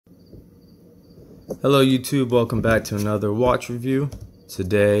Hello YouTube, welcome back to another watch review.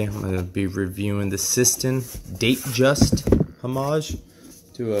 Today I'm going to be reviewing the Cissden DateJust Homage.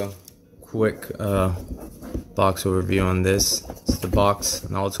 Do a quick box overview on this. It's the box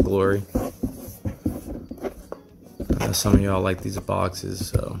in all its glory. Some of y'all like these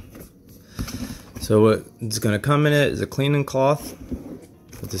boxes, so what it's going to come in it is a cleaning cloth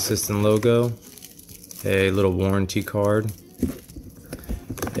with the Cissden logo, a little warranty card,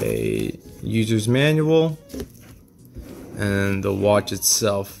 a user's manual, and the watch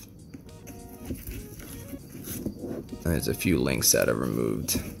itself. And there's a few links that are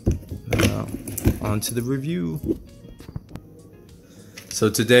removed. On to the review.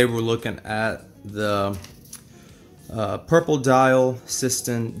 So today we're looking at the purple dial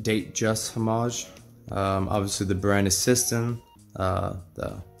Cissden DateJust Homage. Obviously the brand is Cissden.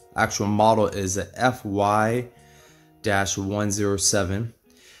 The actual model is a FY-107.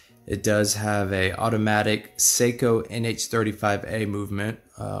 It does have a automatic Seiko NH35A movement,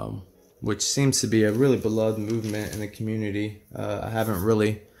 which seems to be a really beloved movement in the community. I haven't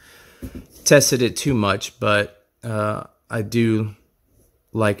really tested it too much, but I do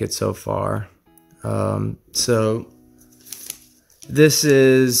like it so far. So this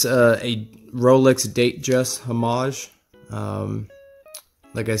is a Rolex DateJust Homage.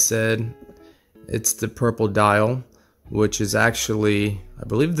 Like I said, it's the purple dial, which is actually, I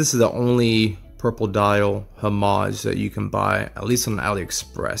believe this is the only purple dial homage that you can buy, at least on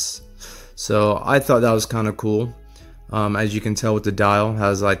AliExpress. So I thought that was kind of cool. As you can tell with the dial, it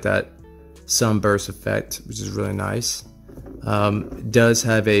has like that sunburst effect, which is really nice. It does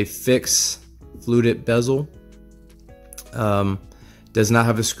have a fixed fluted bezel. Does not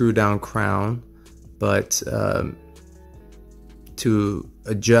have a screw down crown, but to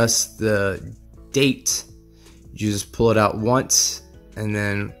adjust the date, you just pull it out once, and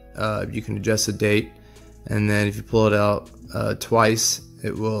then you can adjust the date, and then if you pull it out twice,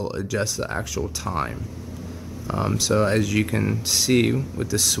 it will adjust the actual time. So as you can see with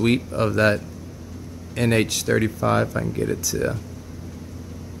the sweep of that NH35, if I can get it to,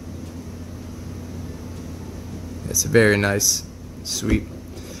 it's a very nice sweep.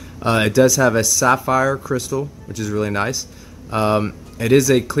 It does have a sapphire crystal, which is really nice. It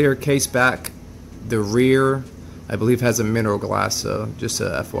is a clear case back. The rear, I believe, has a mineral glass, so just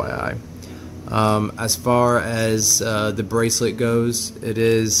a FYI. As far as the bracelet goes, it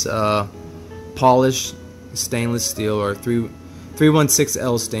is polished stainless steel, or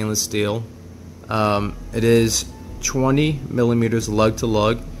 316L stainless steel. It is 20 millimeters lug to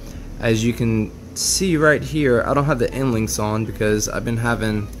lug. As you can see right here, I don't have the end links on because I've been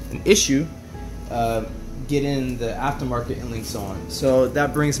having an issue getting the aftermarket end links on. So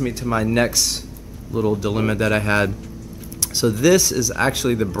that brings me to my next little dilemma that I had. So this is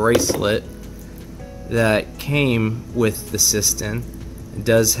actually the bracelet that came with the Cissden. It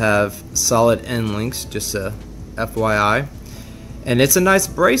does have solid end links, just a FYI, and it's a nice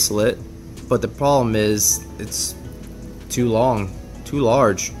bracelet, but the problem is it's too long, too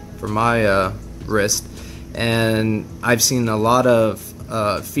large for my wrist. And I've seen a lot of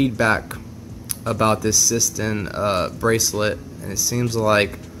feedback about this Cissden bracelet, and it seems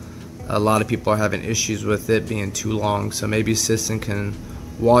like a lot of people are having issues with it being too long. So maybe Cissden can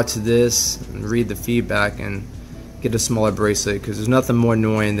watch this and read the feedback and get a smaller bracelet, because there's nothing more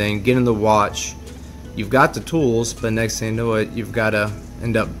annoying than getting the watch, you've got the tools, but next thing you know it, you've got to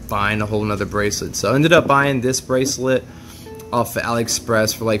end up buying a whole nother bracelet. So I ended up buying this bracelet off of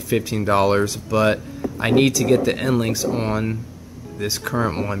AliExpress for like $15, but I need to get the end links on this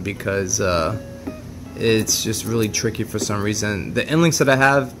current one because it's just really tricky for some reason. The end links that I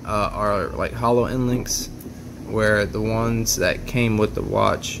have are like hollow end links, where the ones that came with the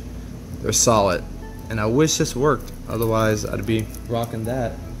watch, they're solid. And I wish this worked, otherwise I'd be rocking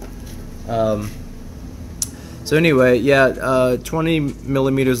that. So anyway, yeah, 20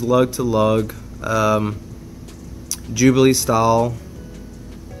 millimeters lug to lug, Jubilee style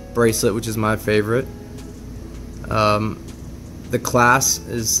bracelet, which is my favorite. The class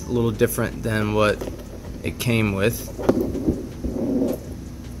is a little different than what it came with.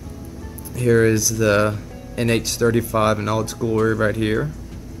 Here is the NH35 in all its glory right here.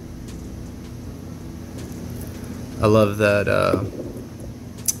 I love that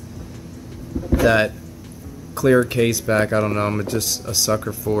that clear case back. I don't know, I'm just a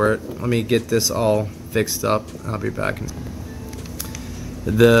sucker for it. Let me get this all fixed up. I'll be back.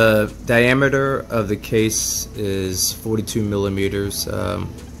 The diameter of the case is 42 millimeters.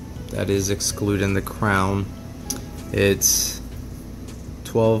 That is excluding the crown. It's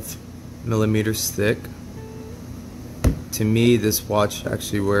 12 millimeters thick. To me, this watch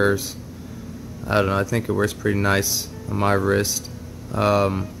actually wears I don't know, I think it wears pretty nice on my wrist.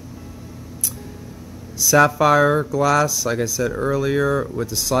 Sapphire glass, like I said earlier, with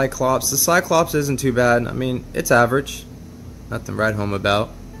the Cyclops. The Cyclops isn't too bad. I mean, it's average. Nothing to write home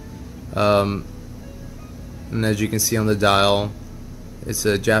about. And as you can see on the dial, it's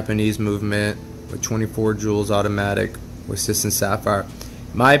a Japanese movement with 24 joules automatic with Cissden Sapphire.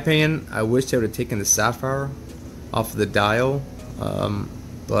 In my opinion, I wish they would have taken the Sapphire off of the dial.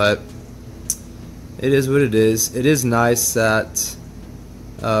 But it is what it is. It is nice that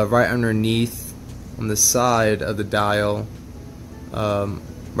right underneath on the side of the dial,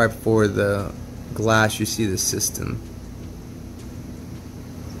 right before the glass, you see the Cissden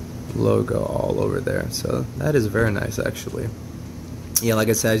logo all over there. So that is very nice, actually. Yeah, like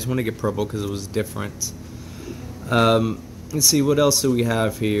I said, I just want to get purple because it was different. Let's see, what else do we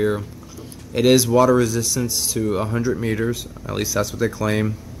have here? It is water resistance to 100 meters, at least that's what they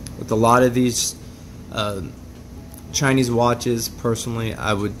claim. With a lot of these Chinese watches, personally,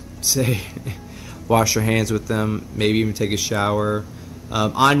 I would say wash your hands with them, maybe even take a shower.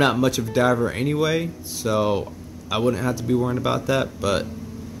 I'm not much of a diver anyway, so I wouldn't have to be worrying about that, but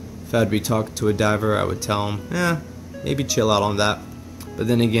if I'd be talking to a diver, I would tell them, maybe chill out on that. But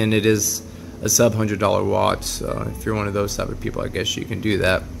then again, it is a sub $100 watch, so if you're one of those type of people, I guess you can do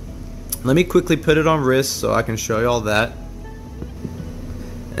that. Let me quickly put it on wrist so I can show you all that.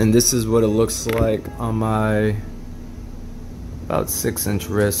 And this is what it looks like on my about 6-inch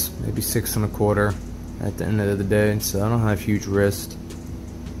wrist, maybe 6 1/4 at the end of the day, so I don't have huge wrist.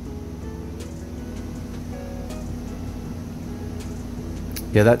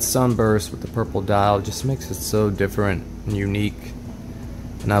 Yeah, that sunburst with the purple dial just makes it so different and unique,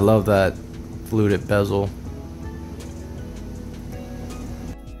 and I love that fluted bezel.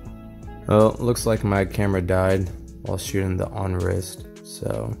 Well, looks like my camera died while shooting the on wrist,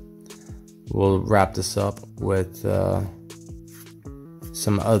 so we'll wrap this up with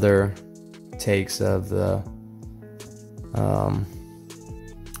some other takes of the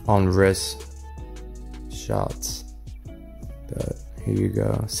on wrist shots. But here you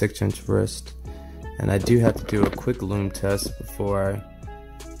go, 6-inch wrist. And I do have to do a quick lume test before I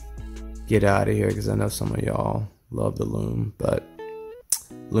get out of here, because I know some of y'all love the lume, but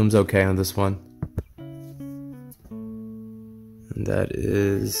lume's okay on this one. And that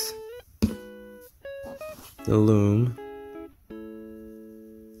is the lume.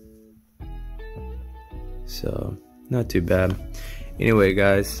 So not too bad. Anyway,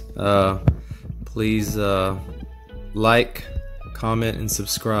 guys, please like, comment, and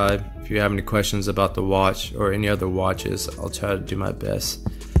subscribe if you have any questions about the watch or any other watches. I'll try to do my best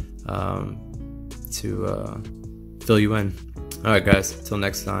to fill you in. Alright guys, till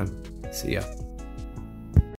next time, see ya.